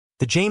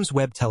The James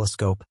Webb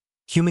Telescope,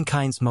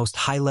 humankind's most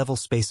high-level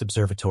space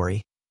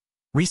observatory,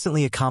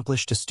 recently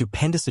accomplished a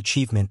stupendous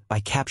achievement by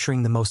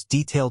capturing the most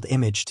detailed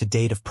image to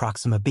date of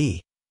Proxima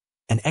b,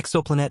 an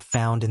exoplanet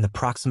found in the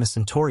Proxima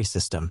Centauri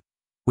system,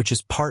 which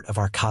is part of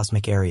our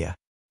cosmic area.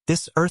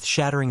 This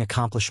earth-shattering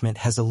accomplishment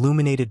has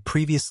illuminated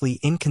previously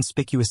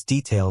inconspicuous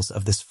details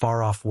of this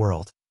far-off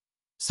world,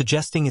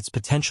 suggesting its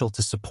potential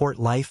to support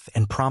life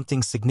and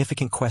prompting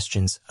significant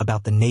questions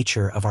about the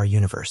nature of our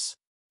universe.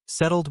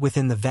 Settled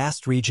within the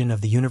vast region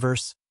of the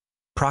universe,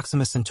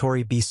 Proxima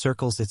Centauri b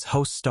circles its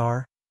host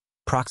star,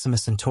 Proxima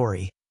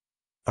Centauri,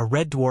 a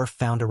red dwarf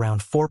found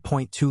around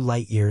 4.2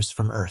 light-years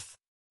from Earth.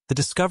 The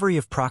discovery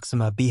of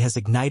Proxima b has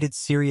ignited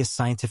serious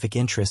scientific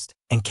interest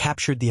and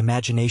captured the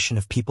imagination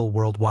of people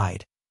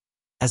worldwide,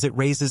 as it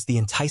raises the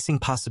enticing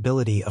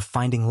possibility of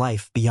finding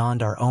life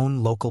beyond our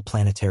own local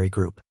planetary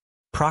group.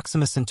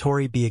 Proxima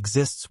Centauri b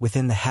exists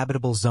within the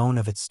habitable zone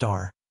of its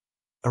star,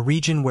 a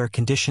region where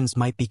conditions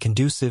might be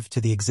conducive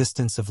to the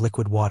existence of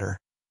liquid water,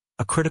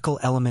 a critical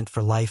element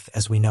for life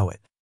as we know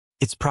it.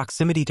 Its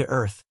proximity to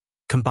Earth,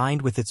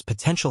 combined with its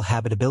potential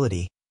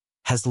habitability,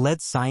 has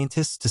led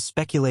scientists to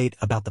speculate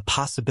about the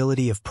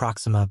possibility of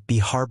Proxima b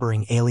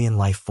harboring alien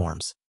life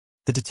forms.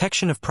 The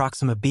detection of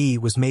Proxima b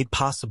was made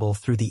possible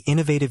through the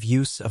innovative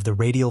use of the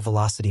radial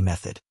velocity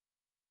method,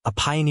 a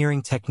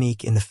pioneering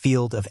technique in the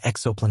field of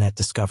exoplanet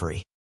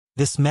discovery.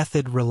 This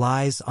method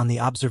relies on the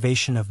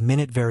observation of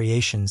minute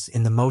variations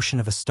in the motion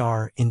of a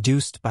star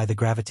induced by the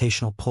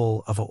gravitational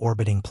pull of an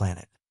orbiting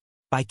planet.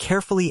 By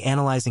carefully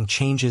analyzing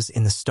changes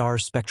in the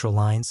star's spectral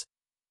lines,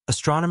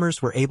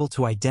 astronomers were able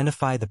to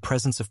identify the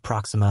presence of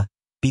Proxima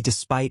b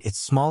despite its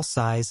small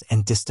size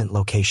and distant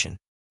location.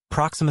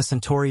 Proxima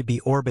Centauri b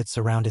orbits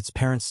around its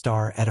parent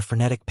star at a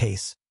frenetic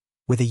pace,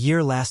 with a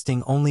year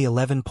lasting only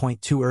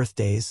 11.2 Earth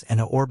days and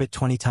an orbit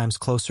 20 times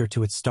closer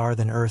to its star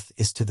than Earth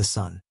is to the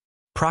Sun.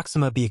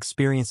 Proxima b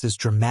experiences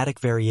dramatic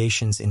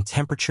variations in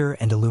temperature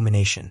and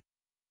illumination.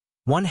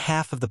 One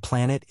half of the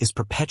planet is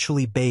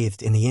perpetually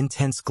bathed in the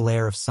intense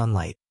glare of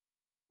sunlight,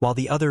 while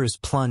the other is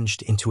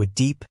plunged into a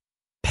deep,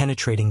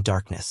 penetrating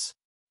darkness.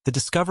 The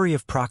discovery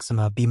of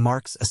Proxima b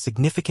marks a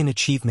significant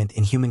achievement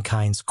in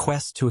humankind's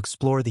quest to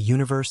explore the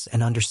universe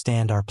and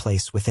understand our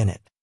place within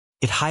it.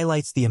 It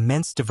highlights the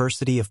immense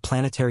diversity of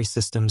planetary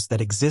systems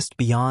that exist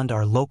beyond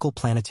our local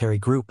planetary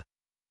group,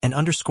 and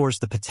underscores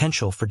the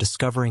potential for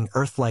discovering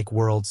Earth-like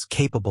worlds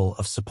capable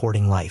of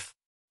supporting life.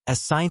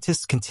 As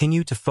scientists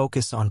continue to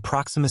focus on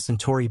Proxima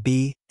Centauri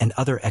b and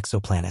other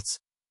exoplanets,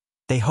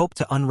 they hope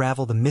to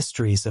unravel the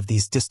mysteries of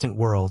these distant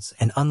worlds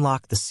and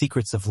unlock the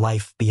secrets of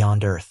life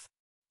beyond Earth.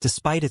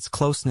 Despite its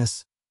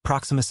closeness,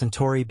 Proxima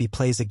Centauri b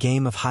plays a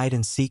game of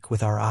hide-and-seek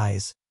with our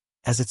eyes,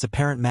 as its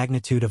apparent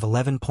magnitude of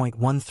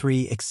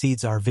 11.13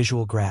 exceeds our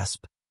visual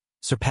grasp,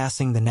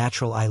 surpassing the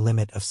natural eye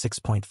limit of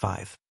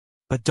 6.5.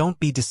 But don't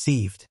be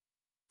deceived,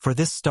 for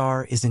this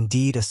star is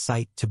indeed a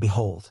sight to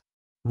behold.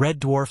 Red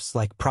dwarfs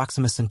like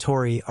Proxima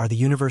Centauri are the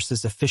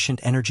universe's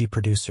efficient energy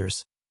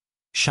producers,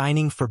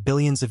 shining for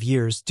billions of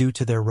years due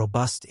to their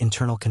robust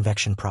internal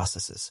convection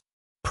processes.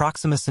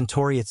 Proxima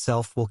Centauri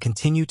itself will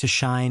continue to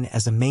shine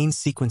as a main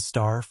sequence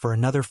star for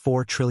another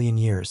 4 trillion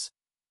years,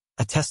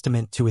 a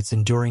testament to its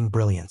enduring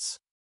brilliance.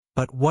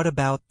 But what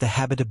about the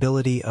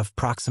habitability of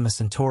Proxima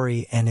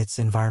Centauri and its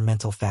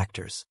environmental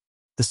factors?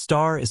 The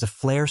star is a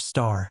flare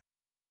star,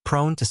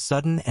 prone to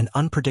sudden and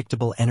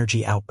unpredictable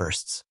energy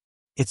outbursts.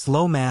 Its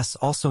low mass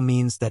also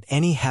means that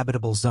any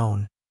habitable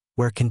zone,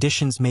 where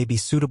conditions may be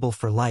suitable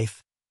for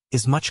life,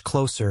 is much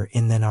closer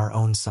in than our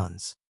own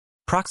suns.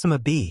 Proxima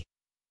b,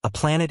 a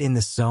planet in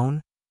this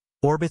zone,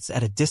 orbits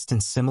at a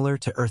distance similar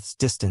to Earth's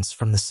distance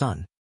from the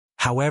Sun.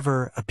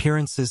 However,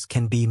 appearances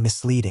can be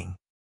misleading.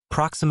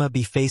 Proxima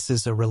b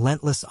faces a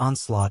relentless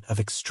onslaught of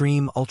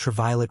extreme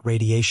ultraviolet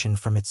radiation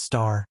from its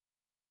star,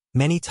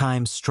 many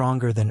times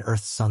stronger than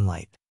Earth's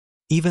sunlight.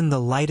 Even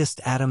the lightest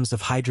atoms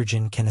of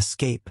hydrogen can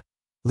escape,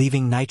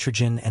 leaving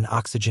nitrogen and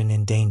oxygen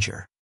in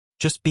danger.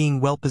 Just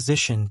being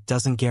well-positioned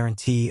doesn't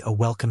guarantee a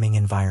welcoming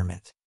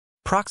environment.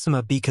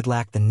 Proxima b could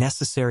lack the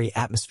necessary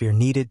atmosphere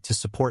needed to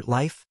support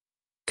life,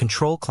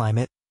 control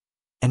climate,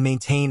 and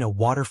maintain a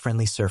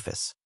water-friendly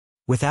surface.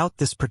 Without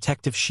this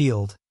protective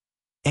shield,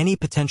 any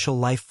potential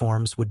life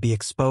forms would be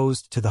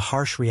exposed to the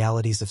harsh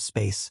realities of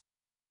space,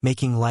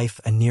 making life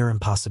a near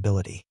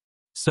impossibility.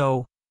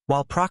 So,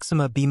 while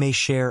Proxima b may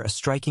share a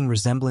striking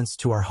resemblance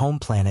to our home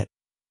planet,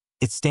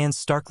 it stands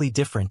starkly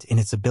different in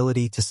its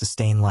ability to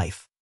sustain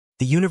life.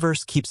 The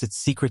universe keeps its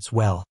secrets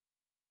well,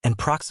 and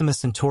Proxima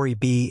Centauri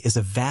b is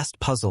a vast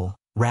puzzle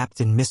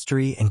wrapped in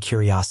mystery and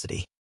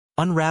curiosity.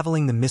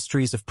 Unraveling the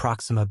mysteries of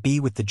Proxima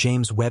b with the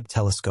James Webb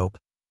Telescope,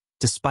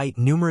 despite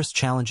numerous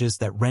challenges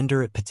that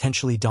render it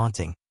potentially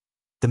daunting,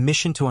 the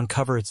mission to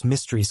uncover its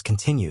mysteries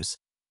continues,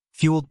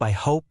 fueled by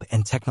hope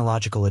and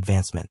technological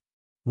advancement.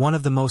 One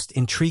of the most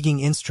intriguing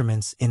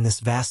instruments in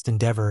this vast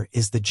endeavor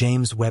is the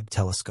James Webb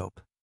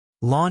Telescope.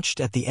 Launched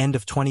at the end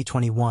of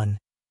 2021,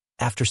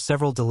 after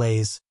several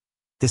delays,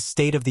 this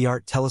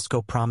state-of-the-art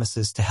telescope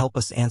promises to help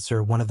us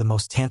answer one of the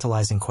most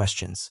tantalizing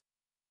questions.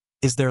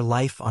 Is there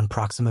life on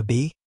Proxima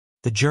b?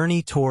 The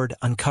journey toward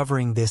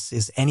uncovering this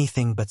is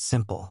anything but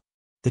simple.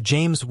 The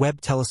James Webb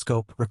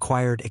Telescope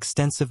required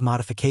extensive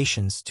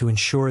modifications to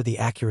ensure the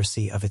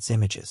accuracy of its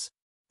images.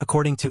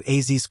 According to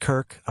Aziz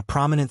Kirk, a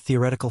prominent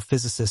theoretical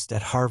physicist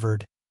at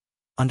Harvard,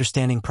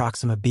 understanding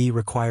Proxima b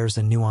requires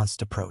a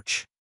nuanced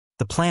approach.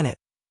 The planet,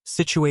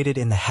 situated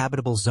in the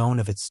habitable zone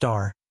of its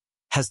star,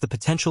 has the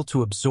potential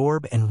to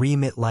absorb and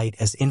re-emit light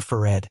as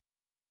infrared,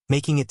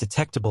 making it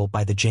detectable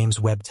by the James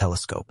Webb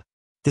Telescope.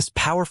 This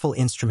powerful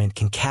instrument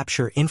can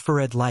capture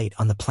infrared light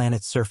on the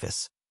planet's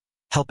surface,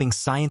 helping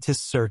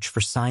scientists search for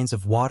signs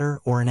of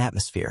water or an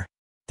atmosphere.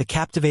 The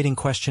captivating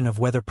question of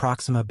whether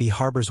Proxima b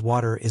harbors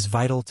water is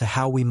vital to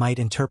how we might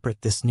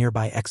interpret this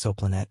nearby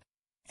exoplanet,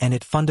 and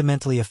it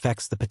fundamentally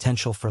affects the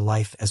potential for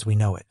life as we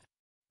know it.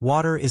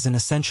 Water is an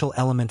essential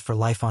element for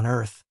life on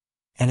Earth,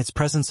 and its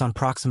presence on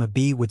Proxima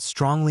b would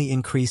strongly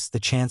increase the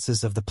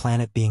chances of the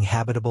planet being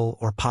habitable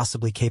or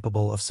possibly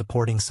capable of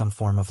supporting some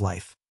form of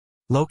life.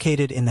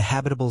 Located in the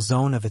habitable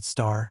zone of its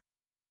star,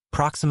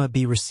 Proxima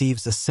b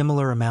receives a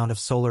similar amount of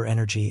solar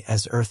energy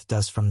as Earth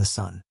does from the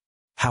Sun.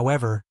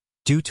 However,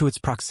 due to its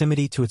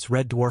proximity to its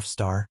red dwarf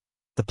star,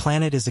 the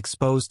planet is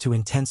exposed to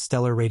intense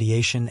stellar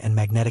radiation and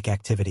magnetic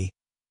activity,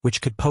 which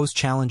could pose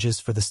challenges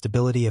for the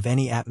stability of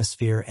any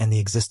atmosphere and the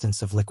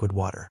existence of liquid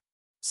water.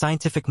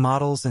 Scientific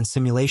models and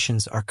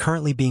simulations are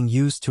currently being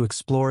used to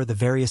explore the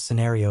various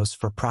scenarios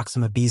for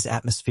Proxima b's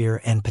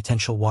atmosphere and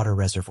potential water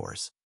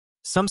reservoirs.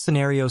 Some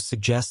scenarios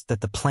suggest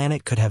that the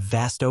planet could have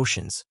vast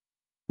oceans,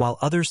 while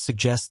others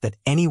suggest that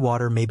any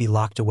water may be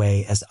locked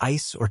away as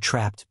ice or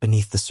trapped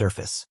beneath the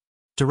surface.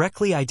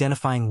 Directly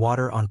identifying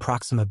water on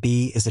Proxima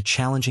b is a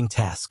challenging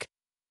task,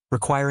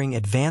 requiring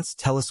advanced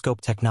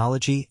telescope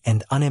technology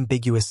and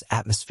unambiguous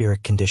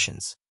atmospheric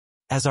conditions.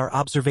 As our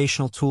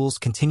observational tools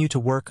continue to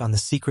work on the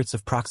secrets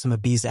of Proxima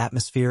b's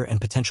atmosphere and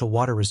potential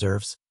water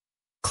reserves,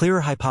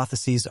 clearer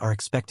hypotheses are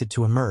expected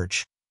to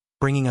emerge,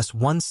 bringing us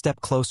one step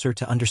closer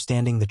to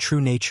understanding the true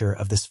nature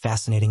of this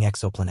fascinating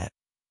exoplanet.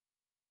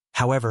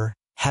 However,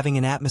 having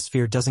an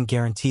atmosphere doesn't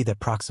guarantee that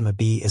Proxima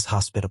b is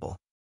hospitable.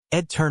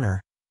 Ed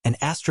Turner, an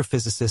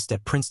astrophysicist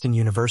at Princeton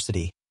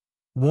University,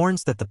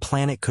 warns that the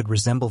planet could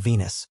resemble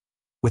Venus,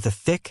 with a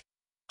thick,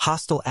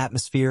 hostile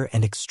atmosphere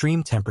and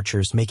extreme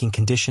temperatures making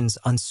conditions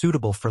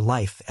unsuitable for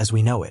life as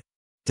we know it.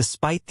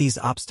 Despite these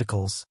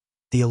obstacles,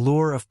 the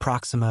allure of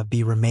Proxima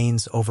b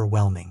remains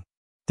overwhelming.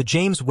 The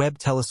James Webb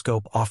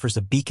Telescope offers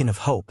a beacon of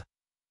hope,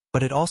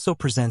 but it also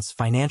presents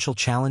financial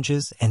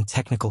challenges and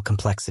technical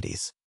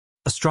complexities.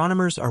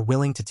 Astronomers are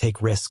willing to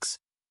take risks,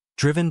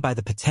 driven by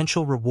the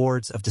potential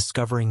rewards of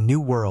discovering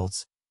new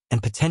worlds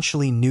and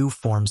potentially new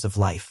forms of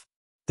life.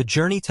 The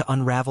journey to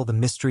unravel the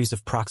mysteries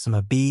of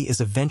Proxima b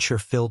is a venture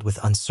filled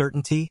with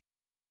uncertainty,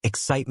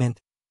 excitement,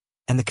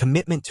 and the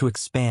commitment to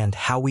expand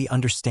how we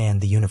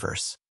understand the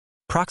universe.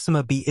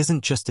 Proxima b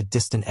isn't just a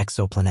distant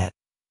exoplanet.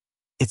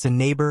 It's a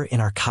neighbor in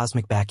our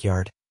cosmic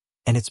backyard,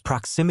 and its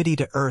proximity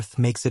to Earth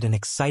makes it an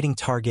exciting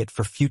target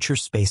for future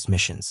space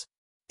missions.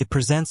 It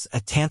presents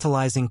a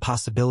tantalizing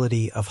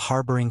possibility of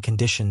harboring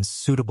conditions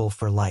suitable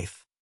for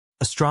life.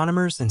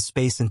 Astronomers and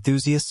space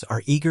enthusiasts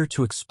are eager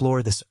to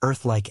explore this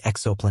Earth-like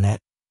exoplanet,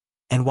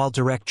 and while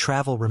direct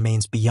travel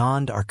remains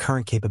beyond our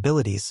current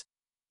capabilities,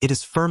 it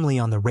is firmly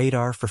on the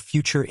radar for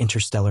future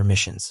interstellar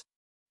missions.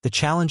 The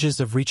challenges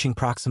of reaching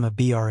Proxima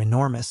b are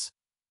enormous,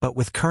 but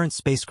with current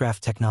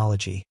spacecraft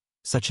technology,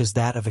 such as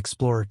that of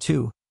Explorer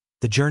 2,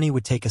 the journey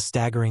would take a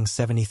staggering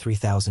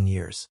 73,000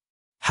 years.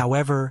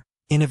 However,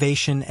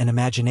 innovation and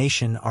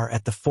imagination are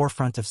at the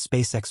forefront of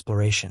space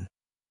exploration,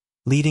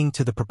 leading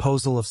to the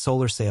proposal of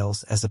solar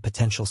sails as a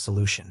potential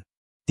solution.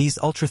 These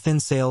ultra-thin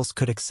sails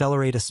could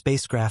accelerate a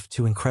spacecraft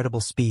to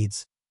incredible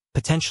speeds,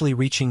 potentially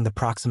reaching the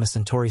Proxima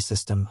Centauri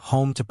system,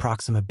 home to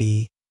Proxima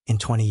b, in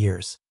 20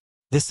 years.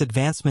 This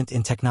advancement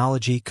in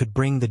technology could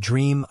bring the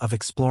dream of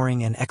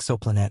exploring an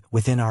exoplanet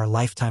within our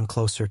lifetime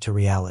closer to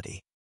reality.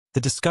 The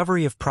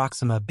discovery of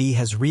Proxima b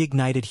has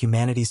reignited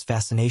humanity's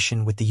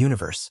fascination with the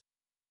universe,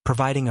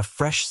 providing a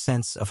fresh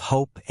sense of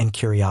hope and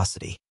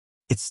curiosity.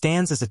 It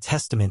stands as a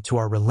testament to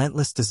our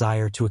relentless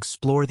desire to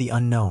explore the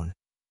unknown,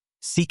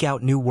 seek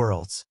out new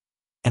worlds,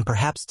 and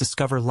perhaps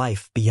discover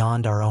life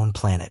beyond our own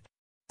planet.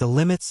 The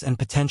limits and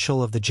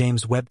potential of the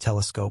James Webb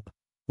Telescope.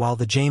 While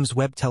the James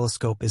Webb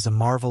Telescope is a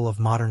marvel of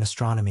modern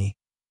astronomy,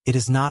 it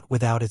is not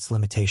without its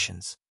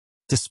limitations.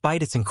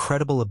 Despite its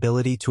incredible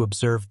ability to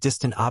observe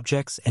distant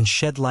objects and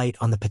shed light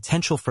on the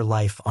potential for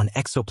life on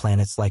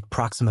exoplanets like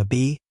Proxima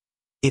b,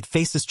 it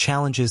faces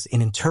challenges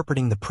in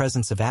interpreting the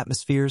presence of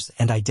atmospheres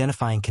and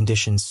identifying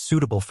conditions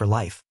suitable for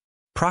life.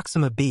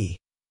 Proxima b,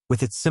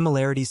 with its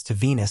similarities to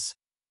Venus,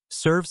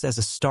 serves as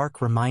a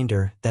stark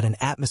reminder that an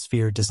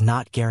atmosphere does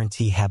not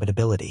guarantee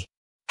habitability.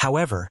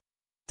 However,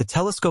 the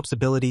telescope's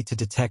ability to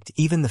detect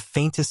even the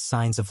faintest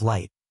signs of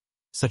light,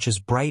 such as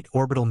bright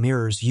orbital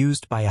mirrors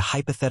used by a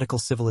hypothetical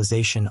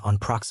civilization on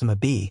Proxima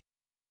b,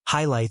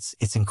 highlights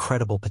its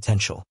incredible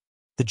potential.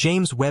 The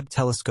James Webb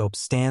Telescope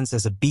stands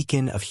as a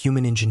beacon of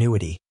human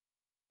ingenuity,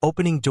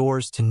 opening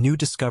doors to new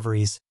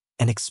discoveries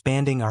and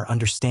expanding our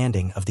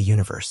understanding of the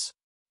universe.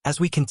 As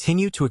we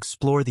continue to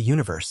explore the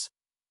universe,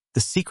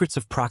 the secrets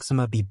of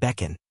Proxima b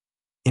beckon,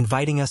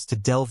 inviting us to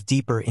delve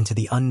deeper into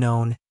the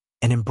unknown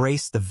and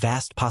embrace the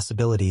vast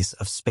possibilities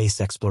of space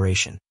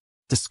exploration.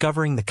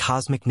 Discovering the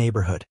cosmic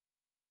neighborhood,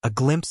 a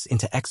glimpse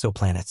into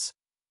exoplanets.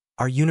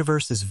 Our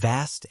universe is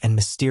vast and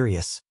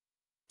mysterious,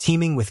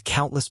 teeming with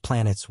countless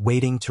planets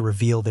waiting to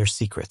reveal their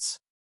secrets.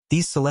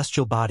 These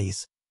celestial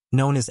bodies,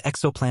 known as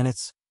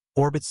exoplanets,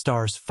 orbit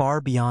stars far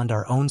beyond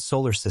our own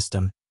solar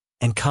system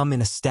and come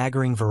in a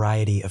staggering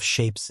variety of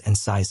shapes and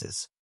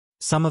sizes.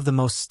 Some of the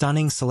most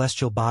stunning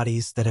celestial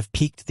bodies that have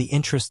piqued the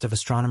interest of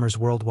astronomers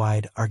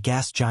worldwide are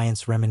gas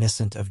giants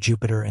reminiscent of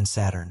Jupiter and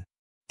Saturn.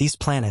 These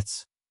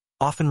planets,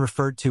 often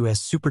referred to as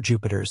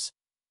superjupiters,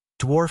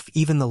 dwarf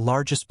even the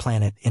largest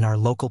planet in our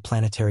local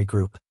planetary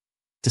group,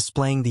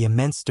 displaying the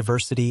immense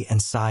diversity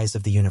and size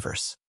of the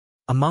universe.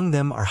 Among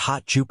them are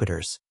hot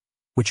Jupiters,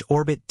 which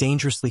orbit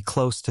dangerously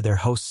close to their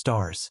host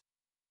stars,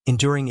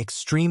 enduring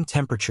extreme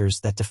temperatures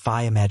that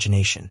defy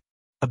imagination.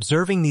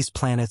 Observing these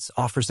planets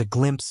offers a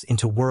glimpse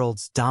into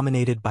worlds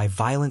dominated by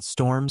violent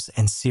storms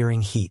and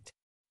searing heat.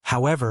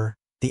 However,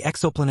 the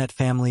exoplanet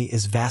family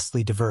is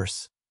vastly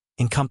diverse,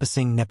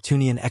 encompassing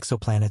Neptunian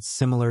exoplanets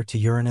similar to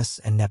Uranus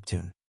and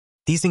Neptune.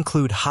 These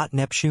include hot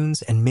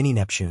Neptunes and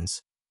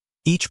mini-Neptunes,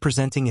 each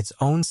presenting its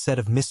own set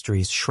of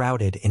mysteries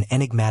shrouded in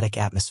enigmatic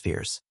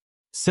atmospheres.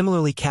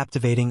 Similarly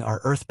captivating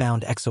are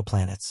Earth-bound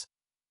exoplanets,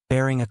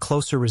 bearing a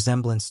closer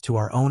resemblance to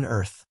our own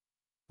Earth,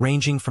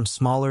 ranging from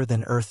smaller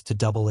than Earth to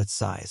double its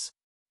size.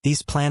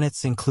 These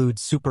planets include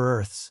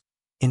super-Earths,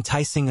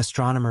 enticing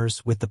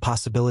astronomers with the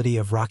possibility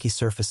of rocky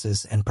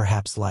surfaces and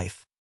perhaps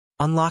life.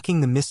 Unlocking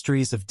the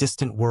mysteries of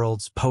distant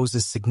worlds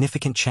poses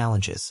significant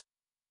challenges,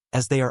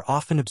 as they are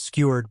often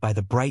obscured by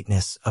the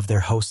brightness of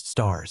their host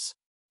stars.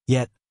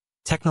 Yet,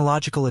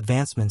 technological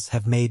advancements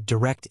have made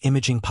direct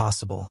imaging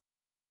possible,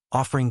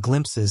 offering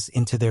glimpses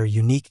into their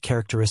unique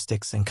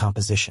characteristics and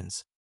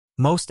compositions.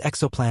 Most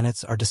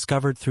exoplanets are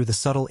discovered through the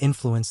subtle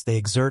influence they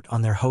exert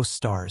on their host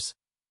stars,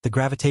 the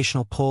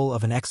gravitational pull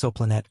of an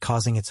exoplanet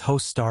causing its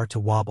host star to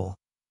wobble,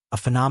 a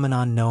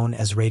phenomenon known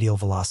as radial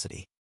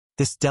velocity.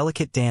 This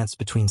delicate dance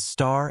between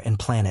star and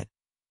planet,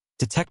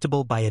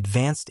 detectable by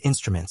advanced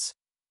instruments,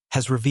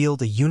 has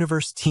revealed a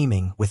universe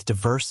teeming with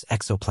diverse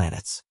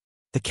exoplanets.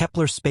 The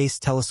Kepler Space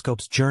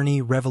Telescope's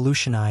journey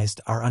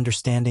revolutionized our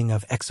understanding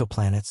of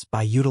exoplanets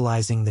by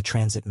utilizing the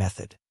transit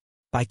method.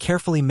 By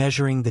carefully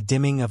measuring the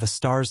dimming of a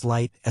star's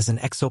light as an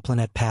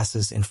exoplanet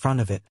passes in front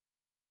of it,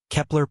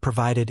 Kepler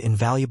provided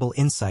invaluable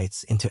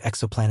insights into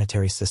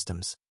exoplanetary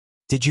systems.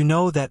 Did you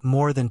know that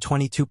more than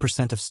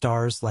 22% of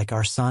stars like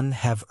our Sun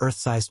have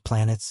Earth-sized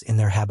planets in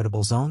their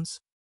habitable zones?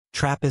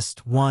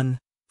 TRAPPIST-1,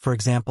 for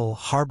example,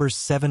 harbors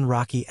 7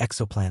 rocky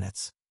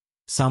exoplanets,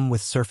 some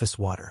with surface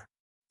water.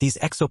 These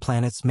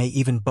exoplanets may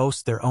even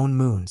boast their own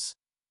moons,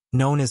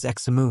 known as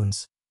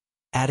exomoons,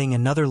 adding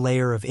another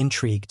layer of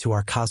intrigue to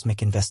our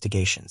cosmic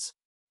investigations.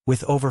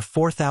 With over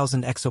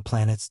 4,000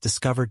 exoplanets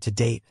discovered to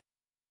date,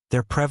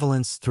 their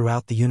prevalence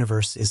throughout the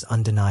universe is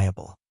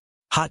undeniable.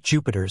 Hot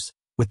Jupiters,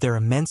 with their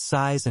immense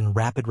size and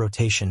rapid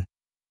rotation,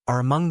 are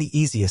among the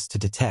easiest to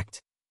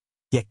detect,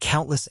 yet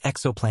countless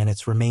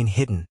exoplanets remain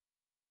hidden,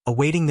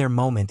 awaiting their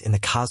moment in the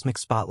cosmic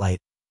spotlight,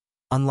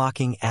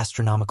 unlocking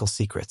astronomical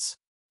secrets.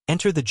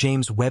 Enter the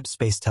James Webb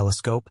Space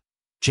Telescope,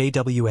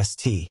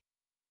 JWST,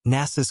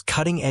 NASA's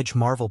cutting-edge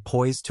marvel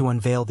poised to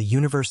unveil the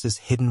universe's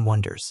hidden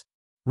wonders.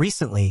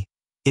 Recently,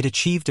 it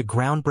achieved a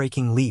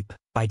groundbreaking leap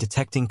by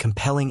detecting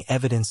compelling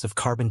evidence of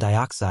carbon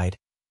dioxide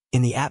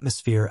in the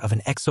atmosphere of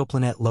an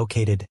exoplanet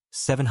located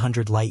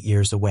 700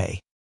 light-years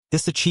away.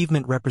 This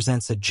achievement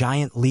represents a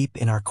giant leap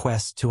in our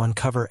quest to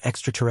uncover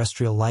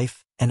extraterrestrial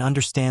life and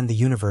understand the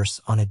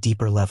universe on a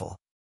deeper level.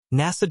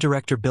 NASA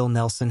Director Bill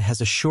Nelson has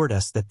assured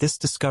us that this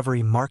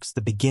discovery marks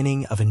the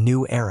beginning of a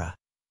new era,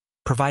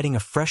 providing a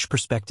fresh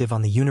perspective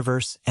on the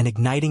universe and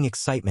igniting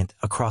excitement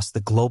across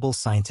the global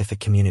scientific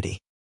community.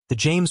 The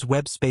James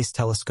Webb Space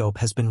Telescope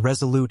has been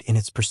resolute in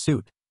its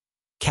pursuit,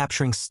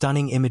 capturing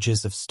stunning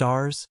images of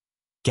stars,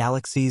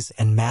 galaxies,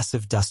 and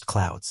massive dust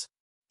clouds.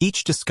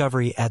 Each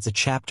discovery adds a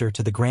chapter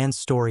to the grand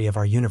story of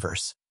our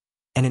universe,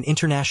 and an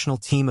international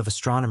team of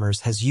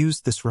astronomers has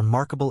used this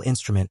remarkable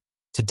instrument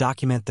to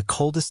document the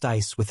coldest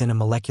ice within a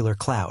molecular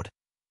cloud,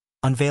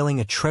 unveiling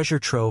a treasure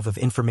trove of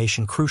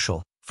information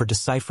crucial for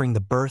deciphering the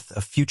birth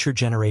of future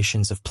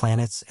generations of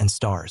planets and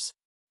stars.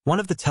 One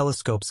of the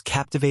telescope's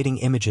captivating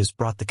images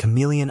brought the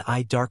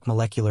chameleon-eye dark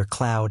molecular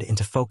cloud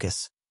into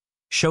focus,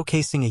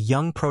 showcasing a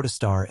young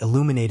protostar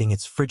illuminating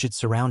its frigid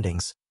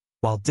surroundings,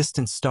 while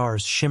distant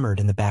stars shimmered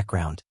in the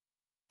background,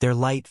 their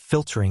light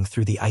filtering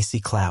through the icy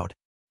cloud.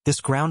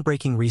 This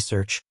groundbreaking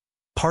research,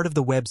 part of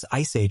the Webb's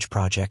Ice Age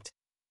project,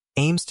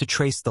 aims to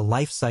trace the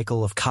life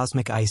cycle of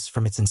cosmic ice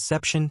from its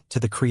inception to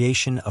the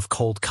creation of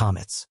cold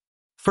comets.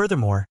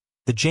 Furthermore,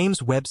 the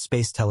James Webb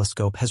Space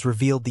Telescope has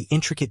revealed the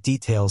intricate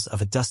details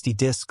of a dusty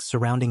disk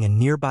surrounding a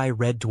nearby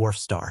red dwarf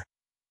star,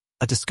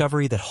 a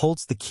discovery that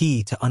holds the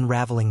key to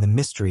unraveling the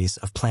mysteries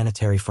of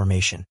planetary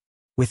formation.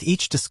 With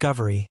each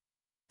discovery,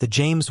 The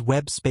James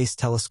Webb Space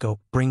Telescope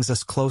brings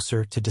us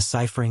closer to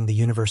deciphering the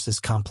universe's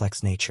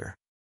complex nature.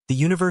 The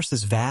universe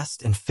is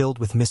vast and filled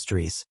with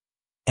mysteries,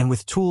 and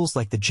with tools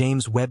like the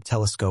James Webb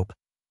Telescope,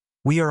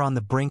 we are on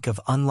the brink of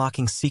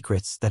unlocking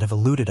secrets that have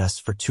eluded us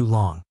for too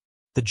long.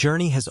 The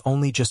journey has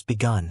only just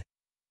begun,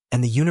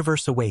 and the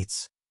universe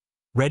awaits,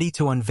 ready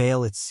to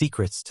unveil its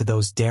secrets to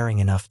those daring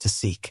enough to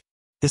seek.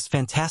 This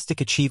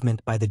fantastic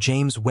achievement by the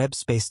James Webb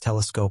Space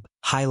Telescope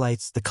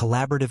highlights the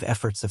collaborative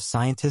efforts of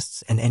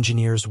scientists and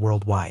engineers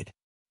worldwide.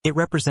 It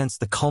represents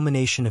the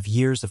culmination of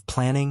years of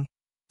planning,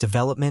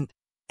 development,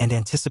 and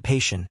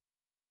anticipation.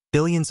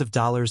 Billions of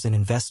dollars in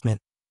investment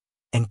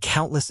and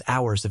countless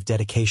hours of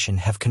dedication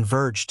have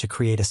converged to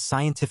create a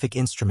scientific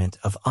instrument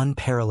of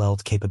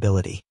unparalleled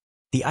capability.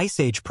 The Ice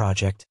Age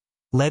project,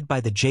 led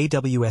by the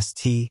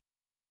JWST,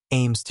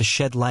 aims to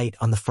shed light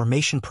on the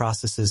formation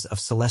processes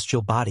of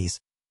celestial bodies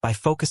by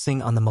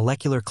focusing on the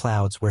molecular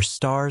clouds where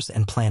stars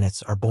and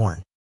planets are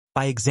born.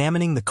 By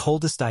examining the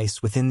coldest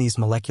ice within these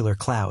molecular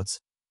clouds,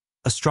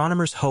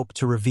 astronomers hope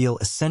to reveal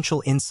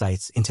essential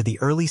insights into the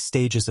early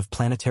stages of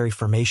planetary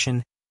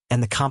formation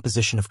and the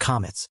composition of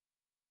comets,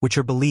 which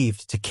are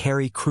believed to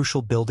carry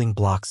crucial building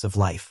blocks of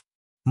life.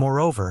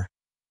 Moreover,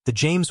 the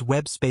James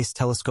Webb Space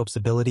Telescope's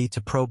ability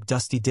to probe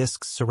dusty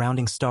disks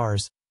surrounding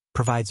stars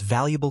provides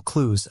valuable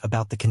clues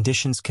about the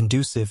conditions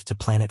conducive to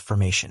planet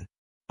formation.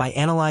 By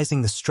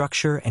analyzing the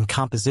structure and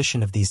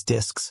composition of these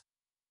disks,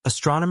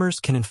 astronomers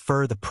can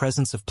infer the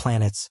presence of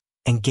planets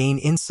and gain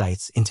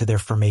insights into their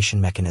formation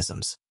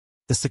mechanisms.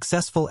 The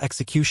successful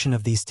execution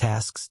of these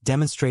tasks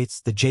demonstrates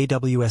the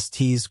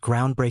JWST's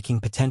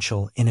groundbreaking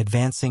potential in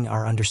advancing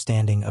our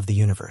understanding of the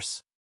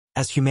universe.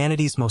 As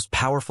humanity's most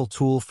powerful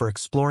tool for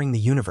exploring the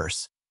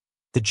universe,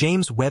 the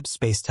James Webb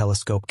Space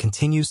Telescope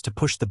continues to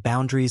push the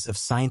boundaries of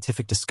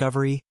scientific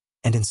discovery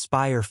and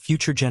inspire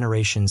future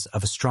generations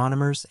of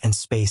astronomers and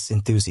space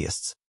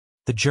enthusiasts.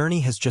 The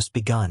journey has just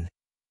begun,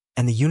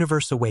 and the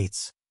universe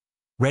awaits,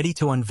 ready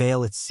to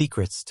unveil its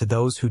secrets to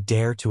those who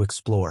dare to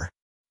explore.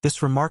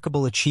 This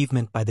remarkable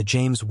achievement by the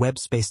James Webb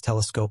Space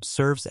Telescope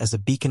serves as a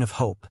beacon of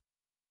hope,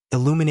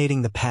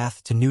 illuminating the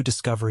path to new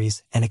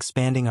discoveries and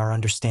expanding our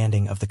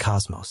understanding of the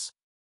cosmos.